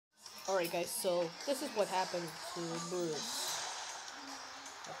Alright guys, so this is what happened to Bruce.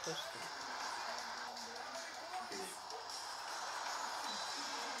 I pushed him.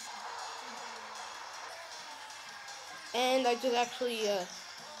 And I just actually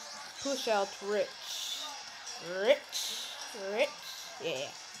push out Rich. Rich. Yeah.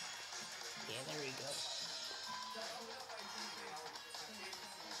 Yeah, there we go.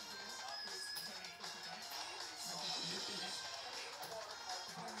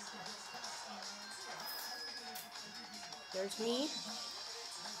 There's me.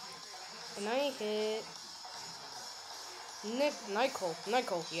 And I hit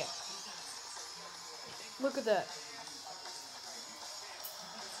Nicole, yeah. Look at that.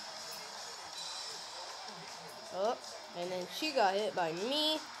 Oh, and then she got hit by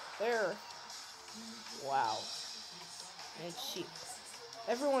me. There. Wow. And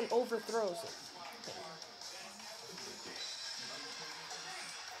everyone overthrows it.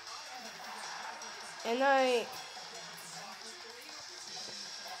 And I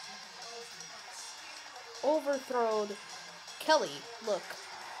overthrowed Kelly. Look.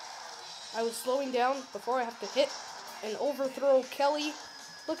 I was slowing down before I have to hit and overthrow Kelly.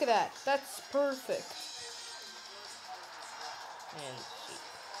 Look at that. That's perfect.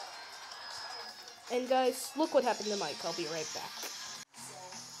 And guys, look what happened to Mike. I'll be right back.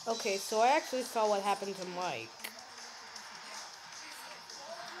 Okay, so I actually saw what happened to Mike.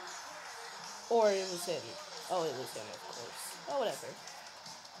 Or it was him. Oh, it was him, of course. Oh, whatever.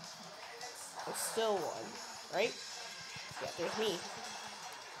 I still won, right? Yeah, there's me.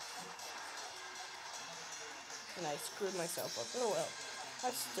 And I screwed myself up. Oh well,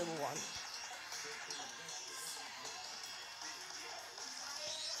 I still won.